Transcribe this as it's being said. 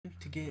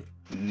forget.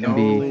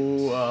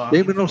 No.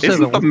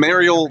 Isn't the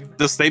Mariel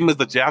the same as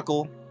the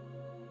Jackal?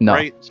 No.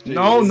 Right?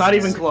 No, not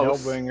even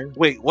close.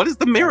 Wait, what is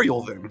the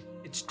Mariel then?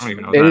 It's I don't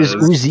even know. It what is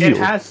that is.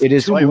 Uziel. It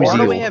is Wait, why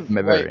do we Uziel, have-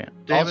 my wait. variant.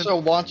 Also,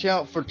 watch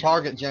out for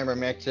target jammer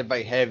mechs if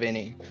they have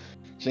any,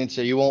 since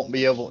you won't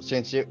be able,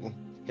 since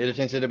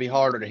it'll be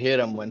harder to hit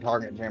them when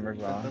target jammers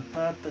on.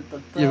 Okay,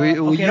 Yeah, we it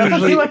doesn't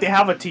usually- seem like they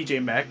have a TJ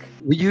mech.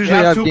 We They usually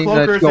have have two games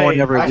that cloakers, go in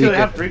every actually week. they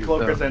have three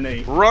cloakers and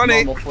a Run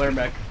it! normal flare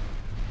mech.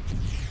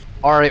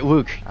 Alright,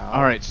 Luke.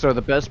 Alright, so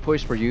the best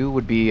place for you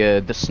would be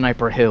the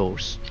Sniper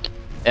Hills.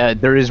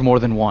 There is more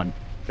than one.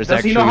 There's Does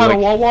actually he know how to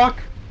like... wall walk?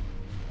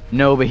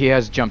 No, but he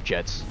has jump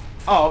jets.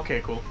 Oh, okay,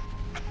 cool.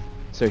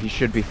 So he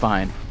should be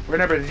fine.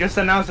 Remember, they just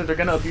announced that they're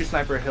gonna abuse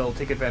Sniper Hill.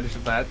 Take advantage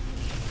of that.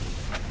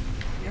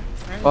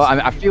 Well,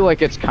 I feel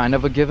like it's kind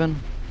of a given.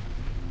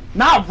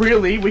 Not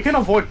really. We can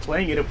avoid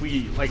playing it if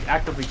we like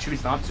actively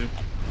choose not to.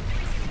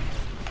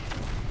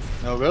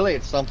 No, really,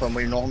 it's something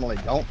we normally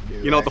don't do.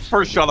 You know, the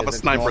first shot of a because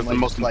it's sniper is the normally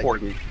most just like,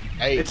 important.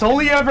 hey, It's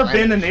only ever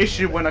been an Clanner.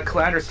 issue when a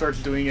clanner starts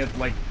doing it,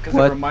 like, because it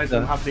What reminds the-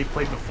 them how they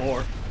played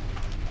before.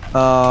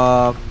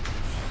 I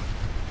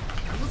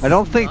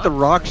don't think the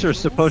rocks are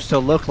supposed to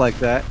look like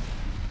that.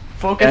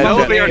 Focus on No,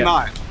 the they are area.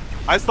 not.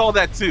 I saw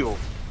that too.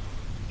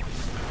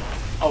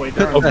 Oh wait,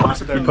 they're Oh, not, push,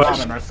 they're push.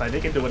 not on our side. They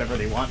can do whatever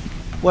they want.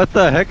 What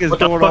the heck is What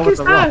the going fuck on with is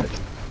the that?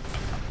 rocks?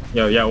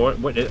 Yo, yeah,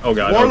 what is, oh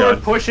god, oh Warlord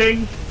god.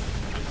 pushing.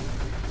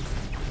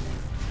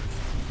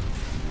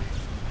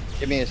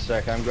 Give me a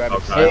sec, I'm grabbing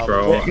Okay, salve.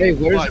 bro. Hey,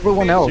 where's What?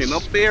 everyone else? In a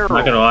I'm not barrel.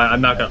 gonna lie,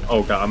 I'm not gonna,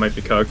 oh god, I might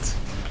be cooked.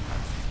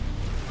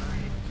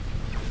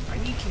 I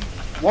need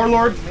to.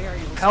 Warlord,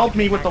 Mariel's help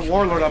me with the actually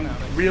Warlord. I'm out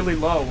of it. really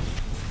low.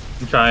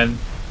 I'm trying.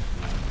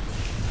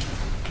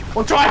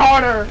 Well, try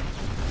harder.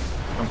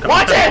 I'm coming.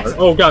 Watch it!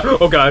 Oh god,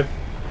 oh god.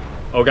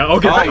 Oh god, oh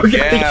god, Oh oh god.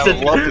 yeah, I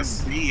love to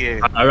see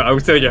it. I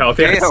would steal your health,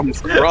 yes.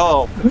 Damn,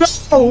 bro.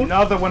 No!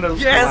 Another one of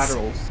those Yes!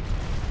 collaterals.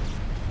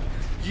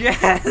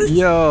 Yes.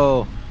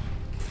 Yo,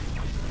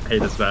 I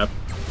hate this map.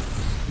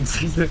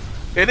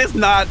 It is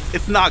not.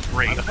 It's not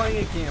great. I'm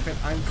playing a camp and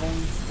I'm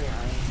going to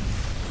die.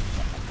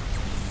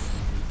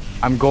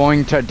 I'm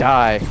going to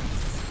die.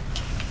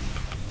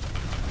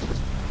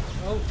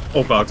 Oh,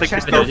 Oh fuck, Take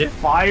Check this the yeah.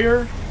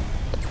 fire.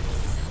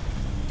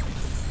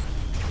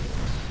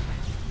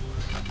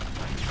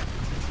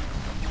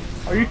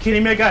 Are you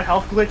kidding me? I got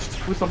health glitched.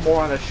 Who's the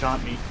moron that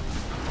shot me?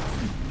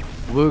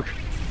 Luke.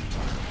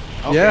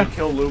 Okay, Yeah.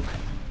 kill Luke.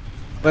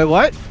 wait,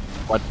 what?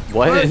 What?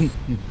 What?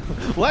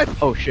 What?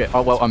 Oh shit.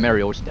 Oh well,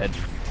 Mariel's dead.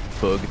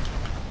 Bug.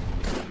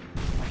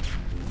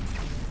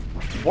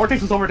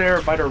 Vortex is over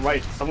there by the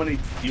right. Someone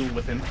needs to deal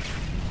with him.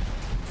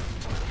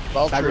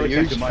 Vulture, really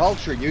can't use, do much.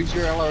 Vulture, use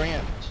your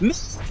LRM.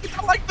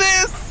 Not like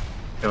this.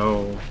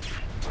 Go.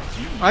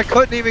 I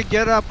couldn't even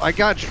get up. I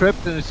got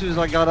tripped, and as soon as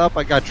I got up,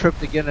 I got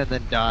tripped again and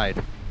then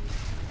died.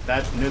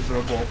 That's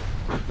miserable.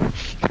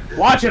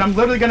 Watch it. I'm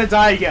literally gonna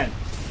die again.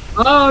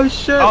 Oh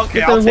shit! Okay,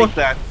 Get I'll that take one-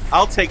 that.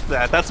 I'll take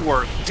that. That's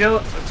worth.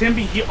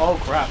 Timby, he. Oh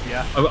crap,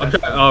 yeah. I'm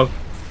trying, oh,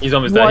 he's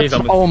almost dead, What? he's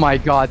almost Oh my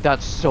god,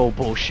 that's so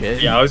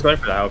bullshit. Yeah, I was going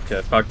for the health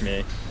kit, fuck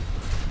me.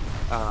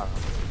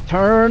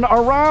 Turn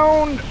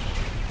around.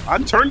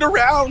 I'm turned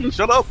around.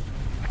 Shut up.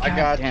 I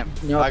got you. Damn.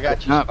 No, I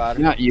got you, not, Spider.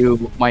 not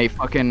you.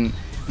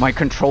 My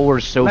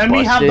controller's so Let busted.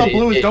 me have the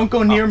blues. It- Don't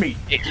go near me.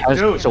 It has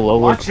Dude, slower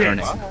watch it.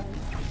 turning.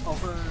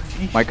 over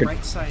My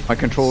right side. My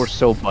controller's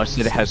so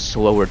busted it has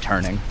slower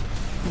turning.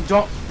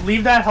 Don't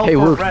leave that health Hey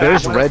for Luke, red.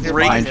 there's I wanna red see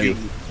behind red. you.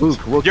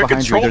 Luke, look Your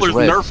behind you. controller's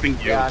There's red.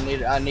 nerfing you.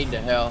 Yeah, I need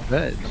the health.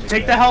 Red.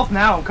 Take the health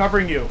now. I'm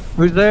covering you.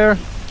 Who's there?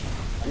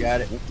 I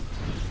got it.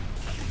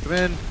 Come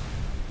in.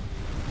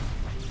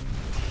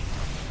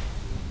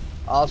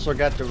 Also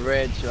got the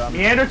red, so I'm.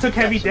 Meander took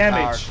heavy got some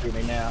power damage. to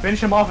me now.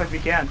 Finish him off if you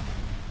can.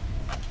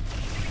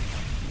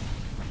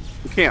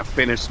 You can't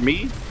finish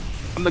me.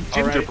 I'm the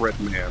All right. gingerbread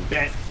man.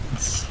 Bet.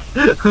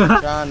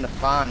 Trying to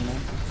find me.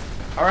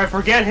 Alright,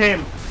 forget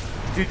him.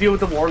 Do deal with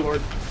the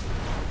warlord.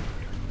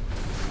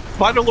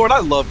 Spider Lord, I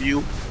love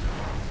you.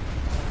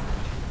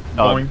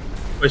 Going.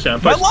 Push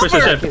it, My push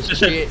lover! it,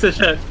 push it, push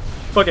it.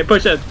 Fuck it,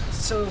 push it.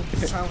 So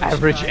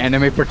Average surprised.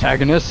 anime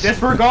protagonist.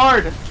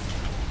 Disregard.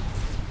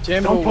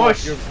 Tim, Don't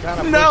push. You're kind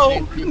of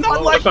No, pushing not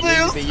people. like You need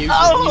to this. be using-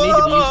 Oh. You need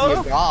to be using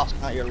your gauss,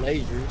 not your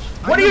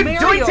lasers. What are you I'm doing,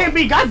 Mariel.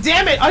 Timby? God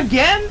damn it!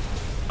 Again?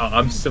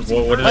 I'm so,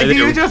 what did Like, I do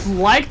do? you just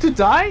like to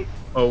die?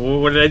 Oh,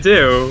 what did I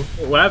do?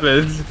 What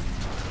happened?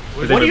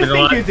 Was What do you everything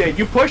think you alive? did?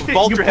 You pushed it. You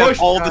Vulture has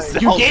pushed. all the You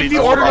cells gave he's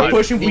the order to alive.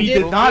 push, and we He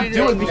did did- not he do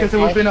did it because it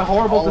would have been a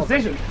horrible all of it.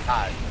 decision.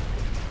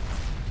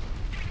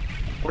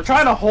 We're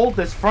trying to hold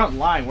this front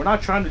line. We're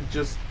not trying to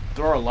just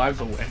throw our lives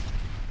away.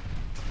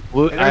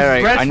 Luke, And there's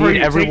alright, reds I for you, need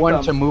take everyone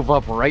them. to move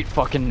up right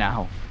fucking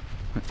now.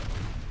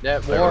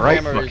 That They're right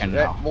Warhammer is fucking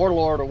that now.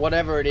 Warlord or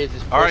whatever it is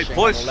pushing. All right, on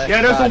push. the left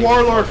Yeah, there's side a of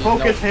warlord. you.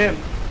 Focus him.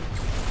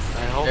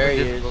 There he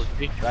is.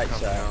 Right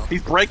side.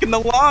 He's breaking the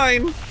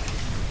line.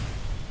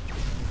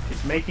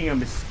 He's making a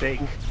mistake.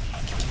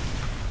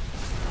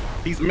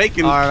 He's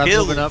making All right, I'm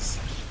kills. moving up.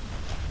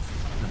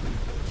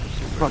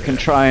 Fucking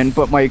trying,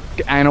 but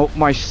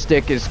my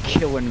stick is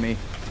killing me.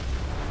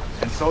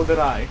 And so did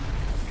I.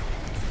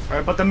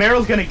 Alright, but the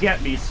Mariel's gonna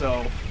get me,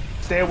 so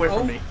stay away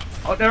from me.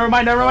 Oh, never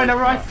mind. I'm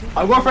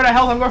going for the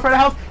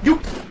health. You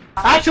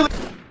actually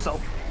so.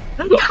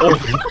 Oh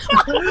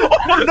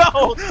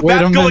no! Wait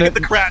That's a going minute. at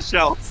the crash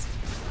outs.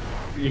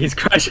 He's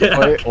crashing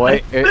out.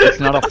 Wait, it's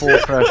not a full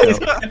crash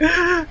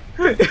out.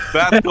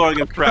 That's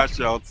going at crash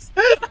outs.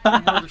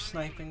 You're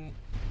sniping.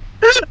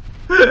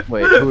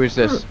 Wait, who is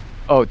this?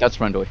 Oh, that's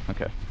friendly.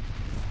 Okay.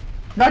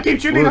 Not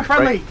keep shooting the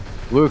friendly.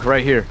 Luke,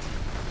 right here.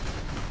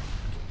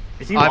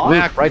 Is he I'm lost?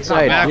 max, Right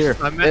side, here.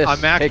 I'm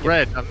max Take it.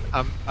 red.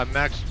 I'm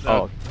max.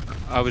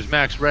 I was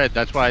max red.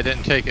 That's why I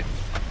didn't take it.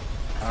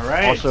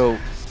 Alright. Also,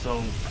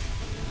 So,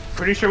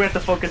 pretty sure we have to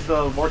focus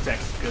the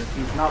vortex because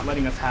he's not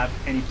letting us have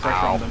any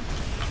pressure on them.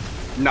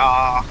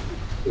 Nah.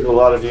 There's a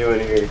lot of you in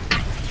here.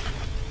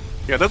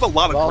 Yeah, there's a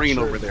lot of green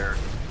Vulture. over there.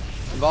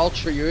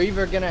 Vulture, you're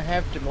either gonna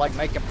have to like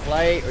make a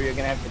play or you're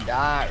gonna have to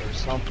die or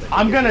something.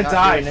 I'm because gonna you're not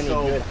die, doing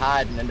so- any good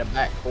hiding in the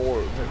back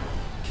forward.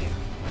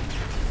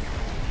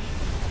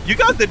 You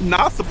guys did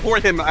not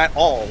support him at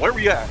all. Where were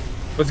you at?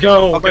 Let's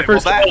go. Okay, My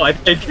first well, that- goal, I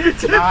think.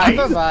 I'm Nice.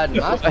 providing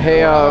my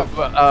hey,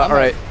 support. I'm a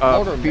alright,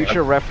 motorman.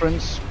 future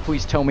reference,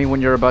 please tell me when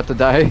you're about to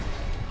die.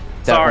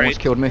 That Sorry. almost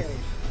killed me.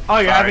 Oh,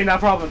 you're Sorry. having that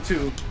problem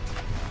too.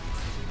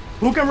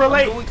 Who can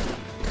relate?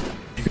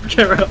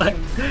 Can't relate.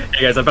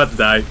 Hey guys, I'm about to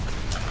die.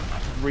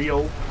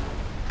 Real.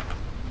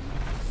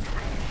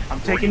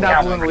 I'm taking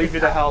that blue and leave you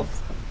the health.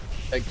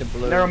 Take the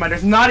blue. Never mind,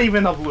 there's not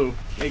even a blue.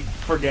 Like,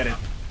 forget it.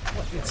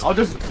 I'll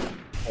just.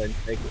 And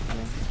take it.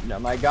 Oh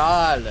my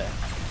god.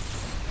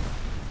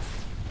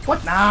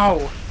 What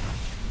now?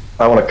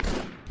 I want to.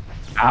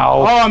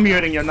 Oh, Ow. I'm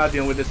muting you. I'm not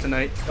dealing with this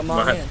tonight. Come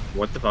on in.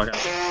 What the fuck?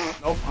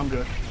 Nope, I'm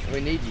good. We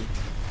need you.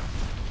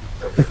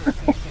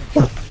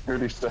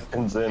 30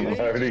 seconds in, I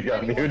already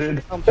got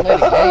muted. Come play the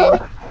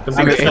game.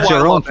 I mean, This is it's why I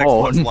your own love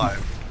fault. Xbox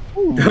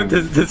Live.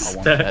 this I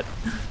want that.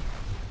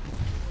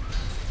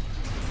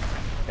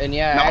 And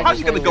yeah, Now, how's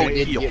he actually, gonna go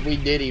we, heal? we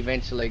did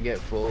eventually get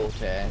full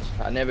task.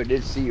 I never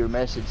did see your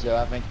message, so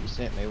I think you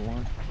sent me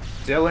one.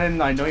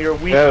 Dylan, I know you're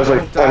weak. Yeah, it was but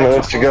like don't 10 die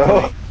minutes too ago.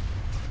 close to me.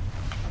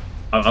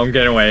 I'm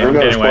getting away. Or I'm no,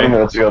 it was getting 20 away.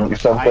 minutes ago that you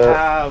sent I that.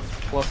 have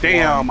plus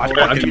Damn, one. I Hold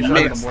on, fucking use that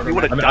in the missed. mortar. He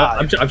would've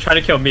died. I'm trying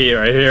to kill me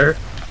right here.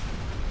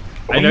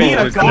 I know We need you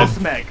a was gonna. ghost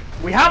mech.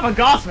 We have a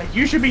ghost mech.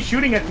 You should be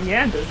shooting at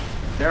Neander.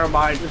 Never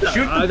mind.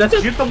 that's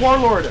it. Shoot the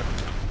warlord.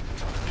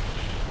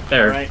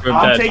 There, Alright, we're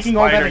I'm dead. taking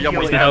all that Spider, and you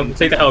healing. almost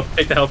Take the health.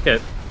 Take the health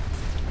kit.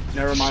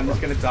 Never mind, I'm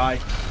just gonna die.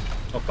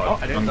 Oh fuck. Oh,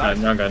 I didn't I'm die.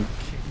 done. I'm done.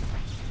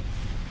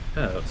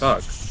 Oh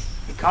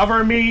fuck.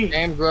 Cover me.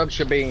 Damn grub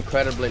should be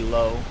incredibly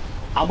low.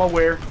 I'm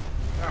aware.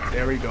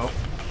 There we go.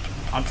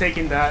 I'm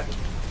taking that.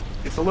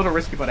 It's a little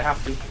risky, but I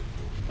have to.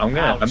 I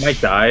Ouch. might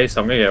die,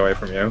 so I'm gonna get away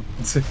from you.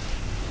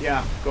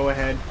 Yeah, go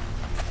ahead.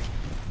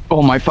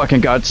 Oh my fucking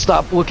god,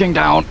 stop looking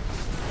down.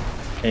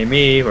 Hey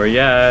me, where you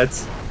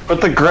at? But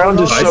the ground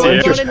is I so see it.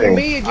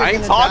 interesting. I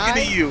ain't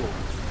talking to you.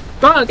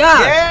 Oh god!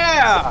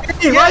 Yeah!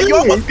 Yeah, you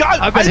almost got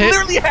me. I've been I hit.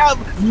 literally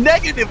have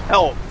negative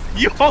health.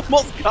 You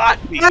almost got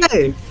me.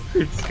 Hey!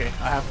 Okay,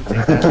 I have to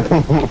take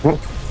that.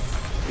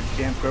 Good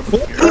damn grub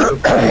is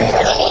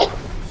here.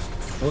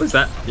 What was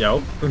that?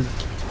 Yo.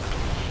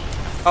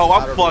 Oh,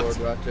 I'm Outer fucked. board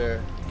right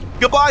there.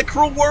 Goodbye,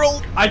 cruel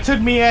world. I took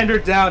Meander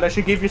down. That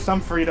should give you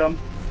some freedom.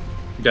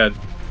 Good.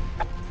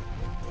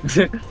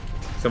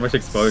 So much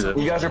exposure.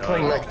 You guys are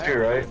playing next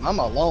year, right? I'm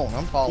alone.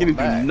 I'm You falling didn't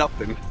do back.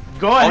 nothing.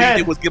 Go All you ahead.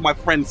 did was get my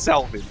friend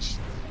salvage.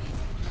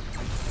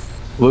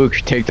 Luke,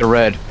 take the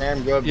red.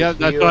 Damn grub. Yeah,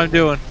 that's what I'm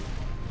doing.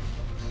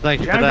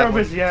 Thank you for Damn that. grub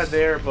one. is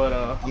there, but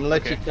I'm gonna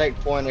let okay. you take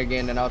point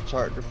again, and I'll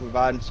start to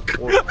provide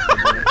support.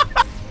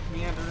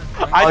 Meander.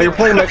 Oh, you're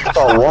playing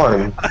MechAssault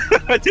 1.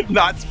 I did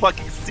not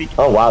fucking see.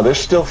 Oh wow, there's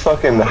still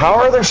fucking. How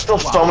are there still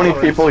so many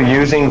people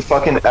using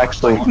fucking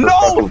X-Link for No,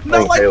 fucking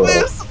not playing like Halo?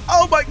 this.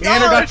 Oh my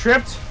Meander got god.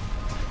 tripped.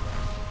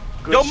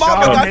 Good Yo, shot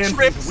Mama on got him.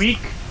 tripped. He's weak.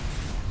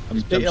 I'm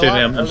shooting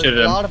him. I'm shooting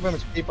A him. lot of them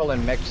is people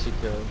in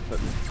Mexico that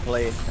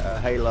play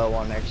Halo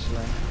on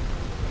X-Link.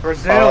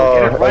 Brazil,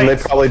 get it And they right.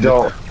 probably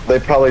don't. They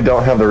probably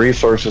don't have the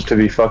resources to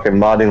be fucking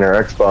modding their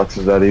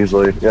Xboxes that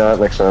easily. Yeah, that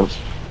makes sense.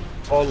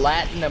 Or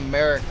Latin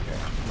America.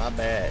 My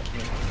bad.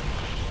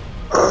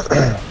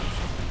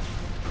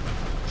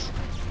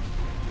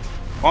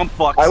 I'm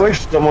fucked. I wish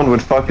someone would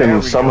There fucking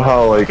we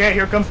somehow go. like Okay,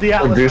 here comes the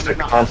Atlas. produce a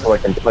console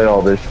that can play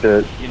all this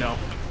shit You know,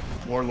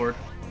 warlord.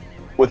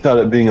 without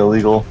it being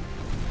illegal.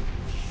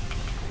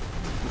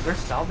 Is there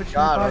salvage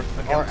God,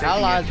 nearby? Okay, our I'm taking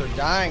allies it. are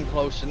dying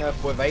close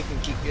enough where they can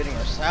keep getting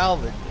our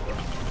salvage.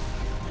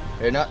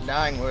 They're not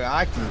dying where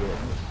I can get.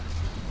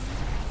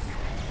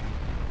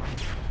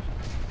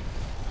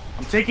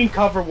 I'm taking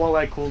cover while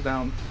I cool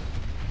down.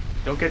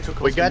 Don't get too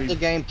close We to God me. the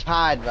game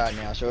tied right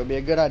now, so it'd be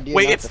a good idea.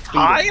 Wait, not it's to feed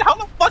tied? it. How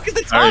the fuck is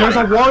it There's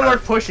tied? a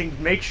warlord pushing.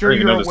 Make sure I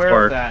don't even you're know the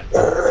aware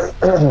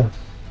score. of that.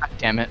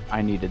 Damn it,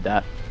 I needed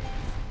that.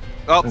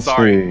 Oh, Let's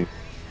sorry. see.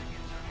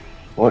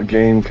 What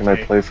game can I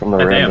Okay. play from the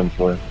Damn. random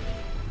play?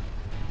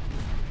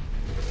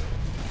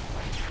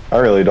 I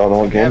really don't know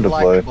what We game have to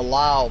like play. a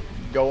Bilal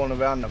going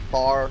around the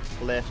far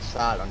left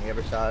side on the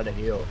other side of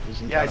the hill.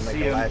 He's Yeah, I trying to see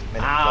make a him. last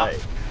minute Ah. play.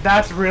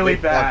 That's really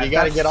Big fuck, bad. you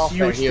gotta That's get off that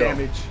huge hill.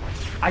 damage.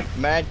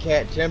 Mad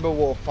Cat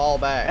Timberwolf, fall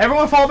back.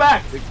 Everyone fall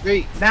back!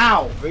 Retreat.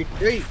 Now!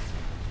 Retreat.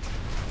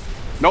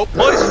 Nope,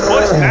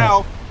 push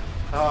now.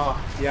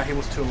 Oh, yeah, he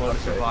was too low to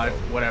survive.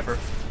 Whatever.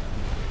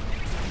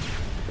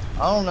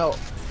 I don't know.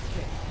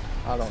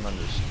 I don't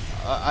understand.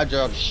 I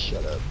just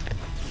shut up.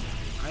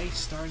 I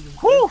started.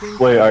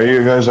 Wait, are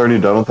you guys already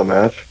done with the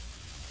match?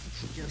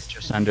 It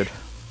just ended.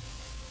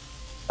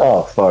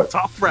 Oh, fuck.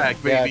 Top frag,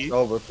 Yeah, baby. it's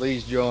over.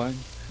 Please join.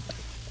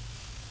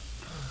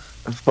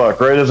 Fuck,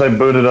 right as I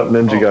booted up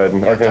Ninja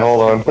Gaiden. Okay,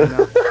 hold on.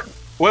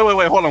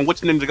 Wait, hold on.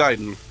 Which Ninja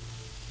Gaiden?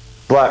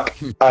 Black.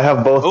 I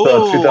have both Ooh, the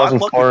I'm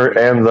 2004 lucky.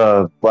 and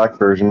the black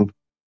version.